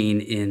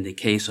seeing in the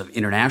case of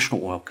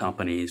international oil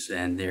companies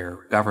and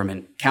their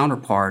government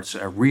counterparts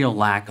a real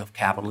lack of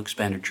capital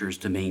expenditures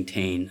to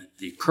maintain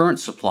the current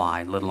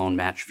supply, let alone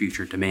match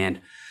future demand.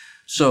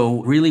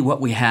 So really what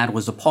we had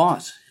was a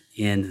pause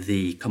in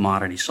the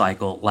commodity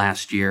cycle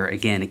last year,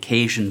 again,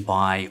 occasioned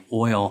by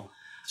oil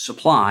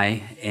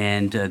supply.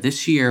 And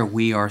this year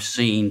we are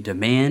seeing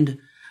demand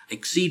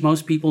exceed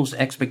most people's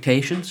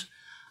expectations.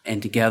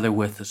 And together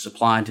with the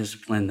supply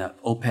discipline that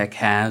OPEC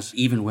has,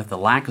 even with the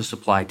lack of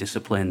supply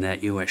discipline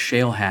that U.S.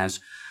 shale has,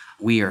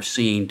 we are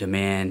seeing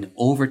demand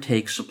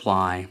overtake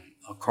supply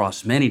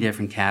across many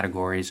different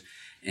categories.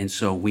 And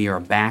so we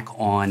are back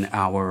on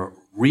our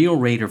real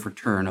rate of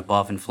return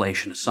above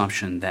inflation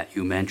assumption that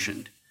you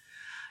mentioned.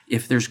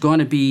 If there's going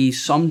to be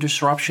some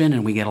disruption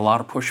and we get a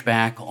lot of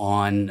pushback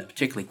on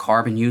particularly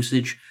carbon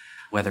usage,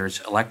 whether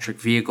it's electric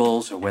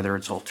vehicles or whether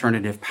it's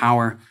alternative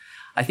power,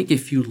 I think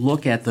if you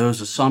look at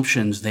those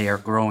assumptions, they are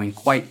growing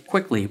quite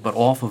quickly, but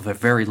off of a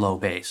very low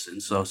base.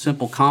 And so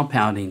simple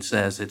compounding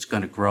says it's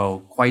going to grow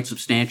quite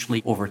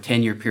substantially over a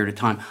 10-year period of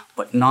time,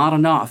 but not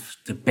enough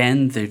to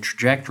bend the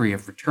trajectory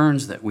of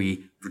returns that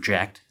we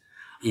project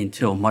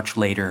until much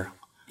later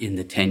in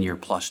the 10-year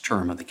plus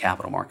term of the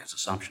capital markets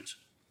assumptions.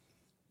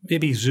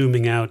 Maybe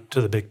zooming out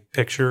to the big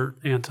picture,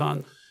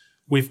 Anton,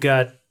 we've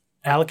got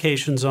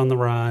allocations on the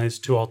rise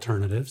to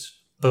alternatives,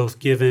 both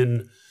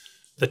given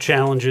the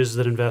challenges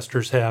that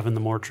investors have in the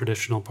more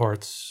traditional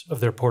parts of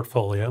their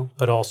portfolio,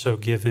 but also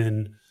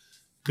given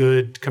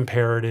good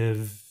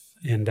comparative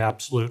and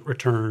absolute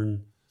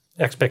return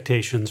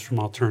expectations from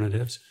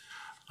alternatives.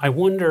 I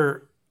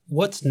wonder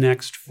what's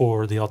next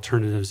for the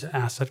alternatives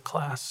asset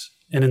class.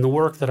 And in the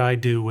work that I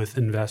do with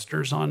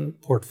investors on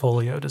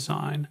portfolio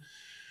design,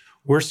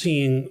 we're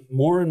seeing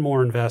more and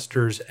more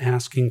investors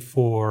asking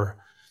for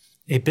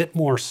a bit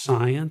more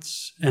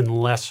science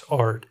and less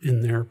art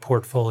in their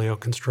portfolio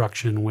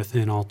construction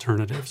within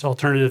alternatives.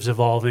 Alternatives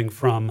evolving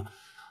from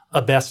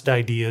a best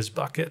ideas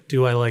bucket.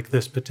 Do I like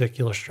this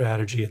particular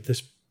strategy at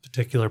this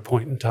particular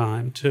point in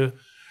time? To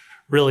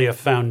really a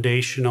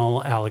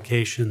foundational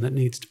allocation that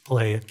needs to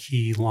play a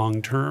key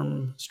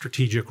long-term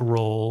strategic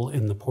role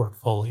in the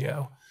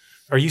portfolio.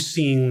 Are you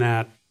seeing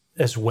that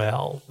as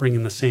well,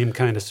 bringing the same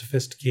kind of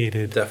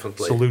sophisticated,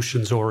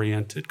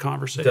 solutions-oriented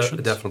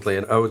conversations? Definitely.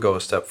 And I would go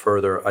a step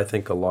further. I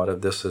think a lot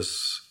of this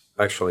is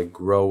actually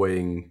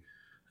growing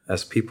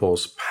as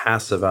people's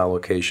passive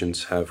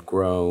allocations have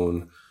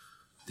grown.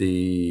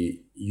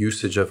 The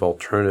usage of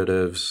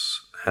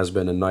alternatives has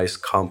been a nice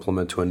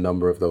complement to a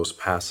number of those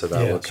passive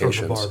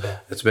allocations. Sort of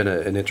it's been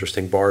an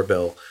interesting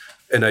barbell.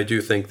 And I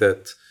do think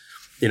that,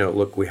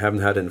 look, we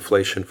haven't had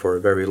inflation for a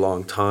very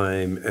long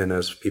time. And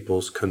as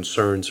people's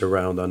concerns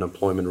around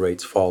unemployment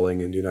rates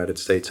falling in the United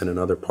States and in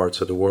other parts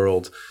of the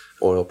world,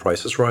 oil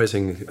prices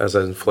rising, as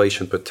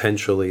inflation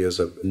potentially is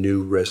a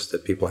new risk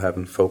that people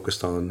haven't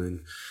focused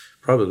on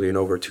probably in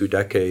over 2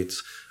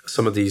 decades.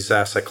 Some of these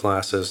asset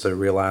classes, the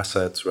real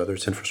assets, whether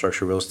it's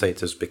infrastructure, real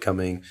estate, is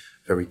becoming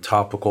very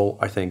topical.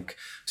 I think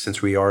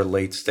since we are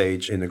late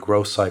stage in a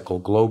growth cycle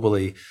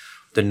globally,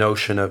 the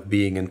notion of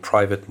being in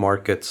private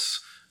markets,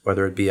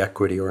 whether it be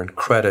equity or in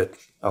credit,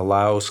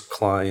 allows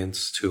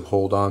clients to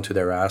hold on to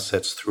their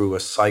assets through a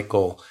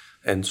cycle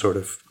and sort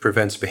of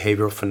prevents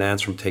behavioral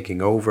finance from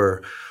taking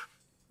over.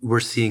 We're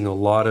seeing a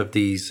lot of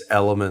these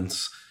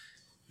elements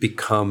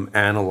become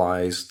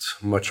analyzed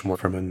much more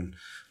from a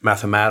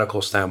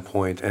mathematical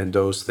standpoint, and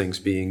those things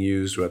being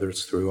used, whether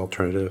it's through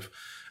alternative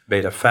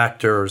beta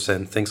factors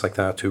and things like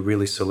that, to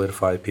really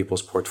solidify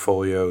people's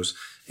portfolios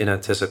in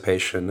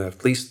anticipation,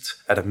 at least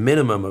at a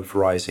minimum, of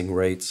rising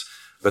rates,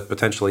 but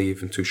potentially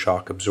even to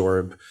shock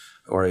absorb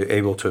or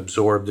able to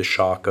absorb the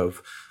shock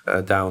of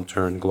a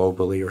downturn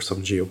globally or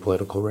some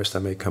geopolitical risk that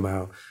may come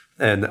out.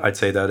 And I'd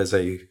say that is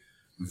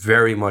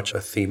very much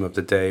a theme of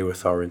the day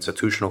with our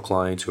institutional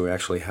clients who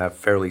actually have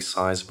fairly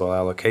sizable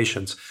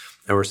allocations.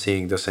 And we're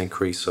seeing this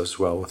increase as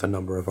well with a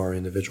number of our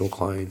individual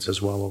clients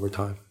as well over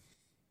time.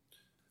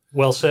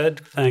 Well said.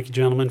 Thank you,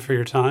 gentlemen, for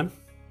your time.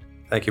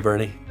 Thank you,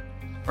 Bernie.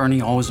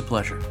 Bernie, always a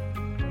pleasure.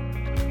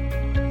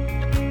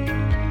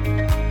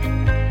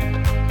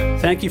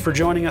 Thank you for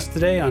joining us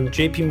today on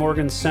JP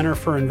Morgan's Center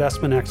for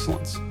Investment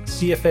Excellence.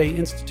 CFA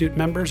Institute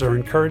members are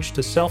encouraged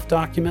to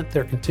self-document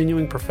their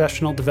continuing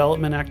professional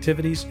development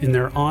activities in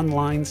their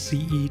online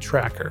CE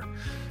tracker.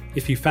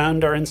 If you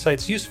found our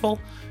insights useful,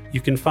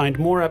 you can find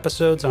more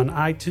episodes on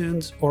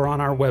iTunes or on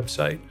our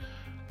website.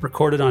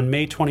 Recorded on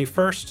May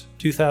 21st,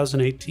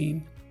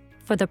 2018.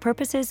 For the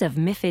purposes of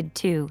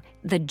MiFID II,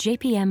 the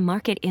JPM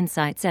Market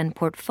Insights and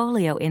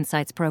Portfolio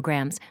Insights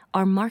programs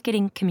are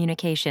marketing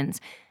communications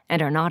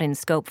and are not in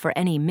scope for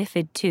any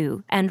MiFID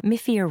II and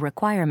MiFIR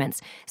requirements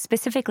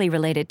specifically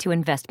related to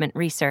investment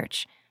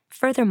research.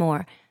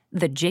 Furthermore,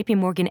 the JP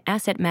Morgan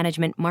Asset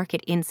Management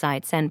Market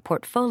Insights and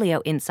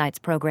Portfolio Insights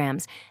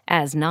programs,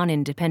 as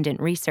non-independent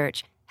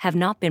research, have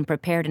not been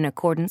prepared in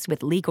accordance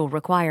with legal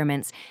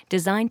requirements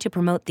designed to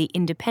promote the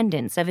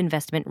independence of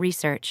investment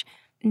research,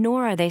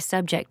 nor are they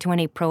subject to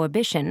any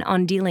prohibition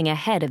on dealing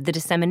ahead of the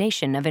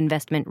dissemination of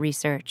investment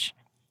research.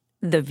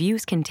 The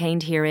views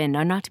contained herein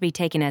are not to be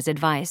taken as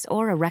advice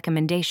or a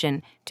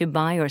recommendation to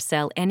buy or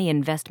sell any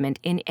investment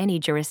in any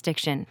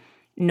jurisdiction,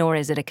 nor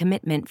is it a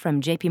commitment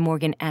from JP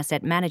Morgan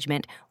Asset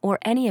Management or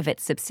any of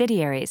its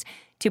subsidiaries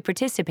to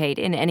participate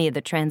in any of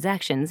the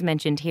transactions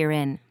mentioned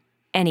herein.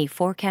 Any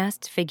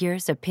forecasts,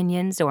 figures,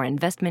 opinions, or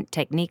investment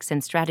techniques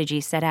and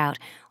strategies set out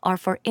are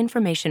for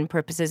information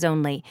purposes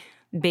only,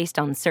 based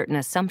on certain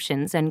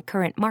assumptions and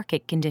current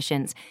market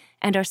conditions,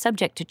 and are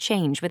subject to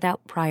change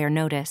without prior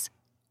notice.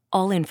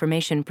 All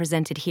information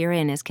presented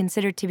herein is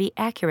considered to be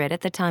accurate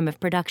at the time of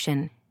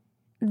production.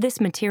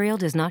 This material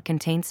does not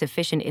contain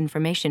sufficient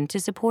information to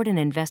support an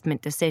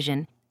investment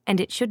decision, and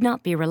it should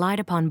not be relied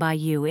upon by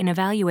you in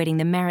evaluating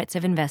the merits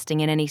of investing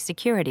in any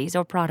securities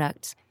or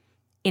products.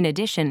 In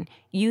addition,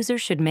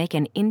 users should make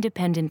an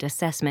independent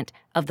assessment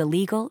of the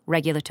legal,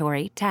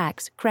 regulatory,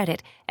 tax,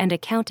 credit, and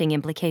accounting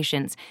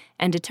implications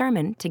and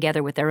determine,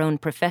 together with their own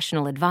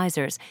professional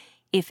advisors,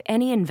 if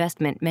any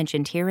investment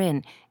mentioned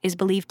herein is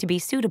believed to be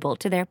suitable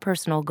to their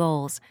personal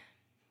goals.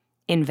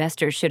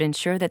 Investors should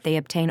ensure that they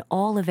obtain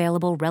all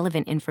available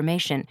relevant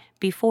information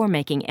before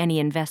making any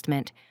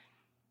investment.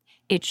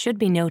 It should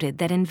be noted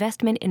that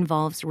investment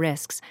involves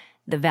risks.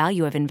 The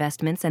value of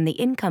investments and the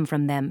income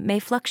from them may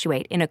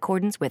fluctuate in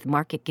accordance with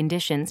market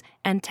conditions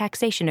and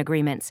taxation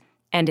agreements,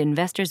 and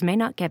investors may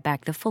not get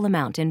back the full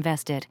amount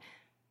invested.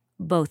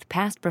 Both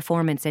past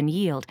performance and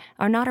yield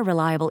are not a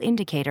reliable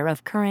indicator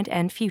of current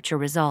and future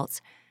results.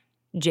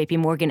 JP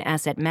Morgan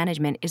Asset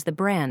Management is the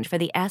brand for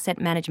the asset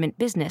management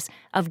business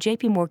of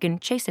JP Morgan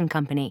Chase &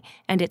 Company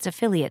and its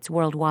affiliates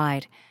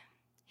worldwide.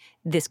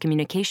 This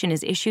communication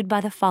is issued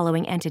by the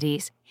following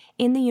entities.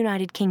 In the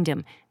United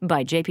Kingdom,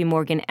 by JP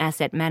Morgan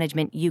Asset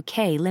Management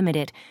UK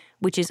Limited,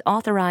 which is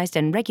authorized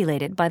and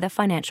regulated by the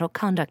Financial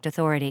Conduct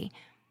Authority.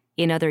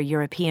 In other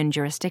European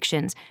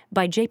jurisdictions,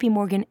 by JP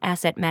Morgan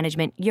Asset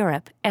Management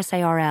Europe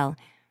SARL.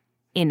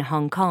 In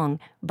Hong Kong,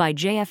 by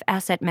JF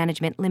Asset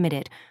Management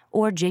Limited,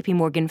 or JP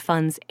Morgan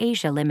Funds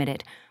Asia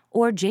Limited,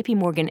 or JP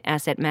Morgan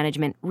Asset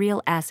Management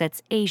Real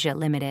Assets Asia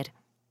Limited.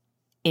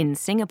 In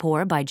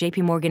Singapore by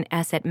JP Morgan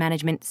Asset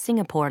Management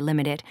Singapore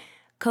Limited,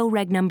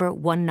 co-reg number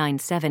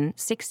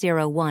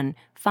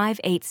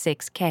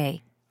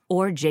 197601586K,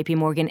 or JP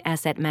Morgan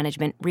Asset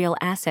Management Real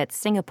Assets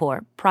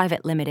Singapore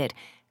Private Limited,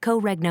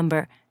 co-reg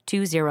number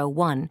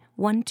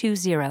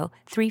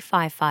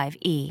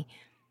 201120355E.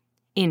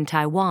 In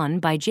Taiwan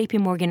by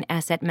JP Morgan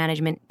Asset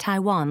Management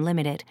Taiwan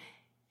Limited.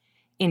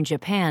 In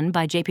Japan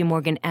by JP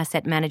Morgan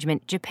Asset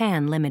Management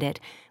Japan Limited,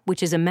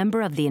 which is a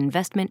member of the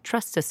Investment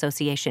Trusts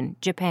Association,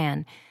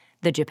 Japan,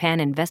 the Japan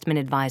Investment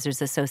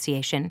Advisors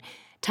Association,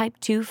 Type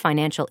 2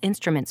 Financial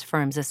Instruments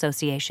Firms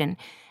Association,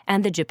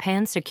 and the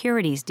Japan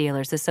Securities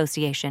Dealers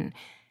Association,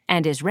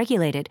 and is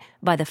regulated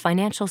by the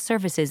Financial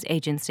Services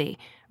Agency,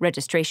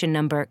 registration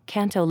number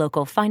Kanto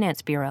Local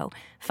Finance Bureau,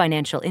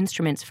 Financial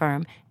Instruments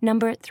Firm,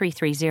 number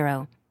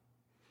 330.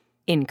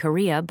 In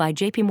Korea by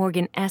JP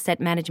Morgan Asset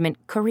Management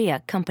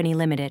Korea Company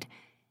Limited.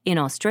 In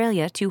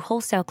Australia to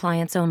wholesale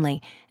clients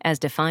only, as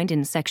defined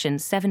in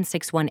Sections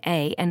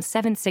 761A and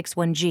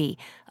 761G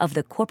of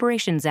the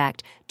Corporations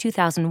Act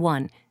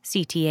 2001,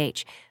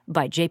 CTH,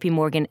 by JP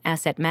Morgan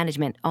Asset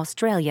Management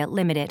Australia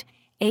Limited,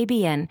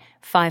 ABN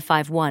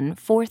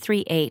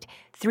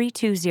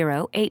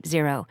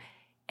 551-438-32080,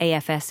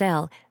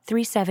 AFSL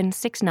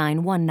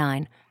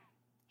 376919.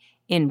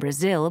 In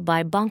Brazil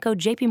by Banco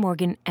JP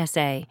Morgan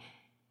SA.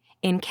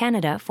 In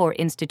Canada for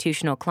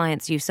institutional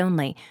clients use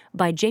only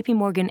by JP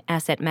Morgan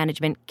Asset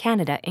Management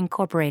Canada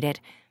Incorporated,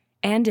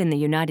 and in the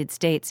United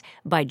States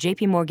by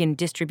JP Morgan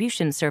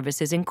Distribution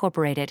Services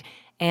Incorporated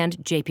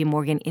and JP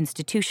Morgan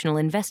Institutional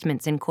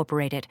Investments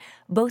Incorporated,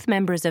 both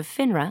members of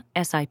FINRA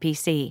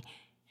SIPC,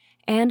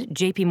 and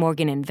JP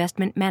Morgan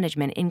Investment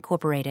Management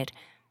Incorporated.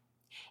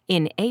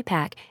 In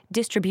APAC,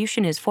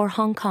 distribution is for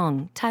Hong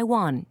Kong,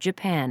 Taiwan,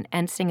 Japan,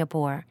 and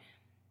Singapore.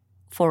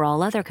 For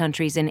all other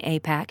countries in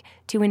APAC,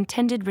 to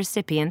intended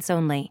recipients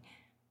only.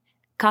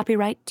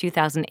 Copyright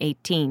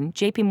 2018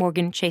 JP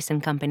Morgan Chase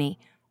 & Company.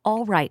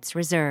 All rights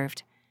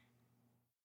reserved.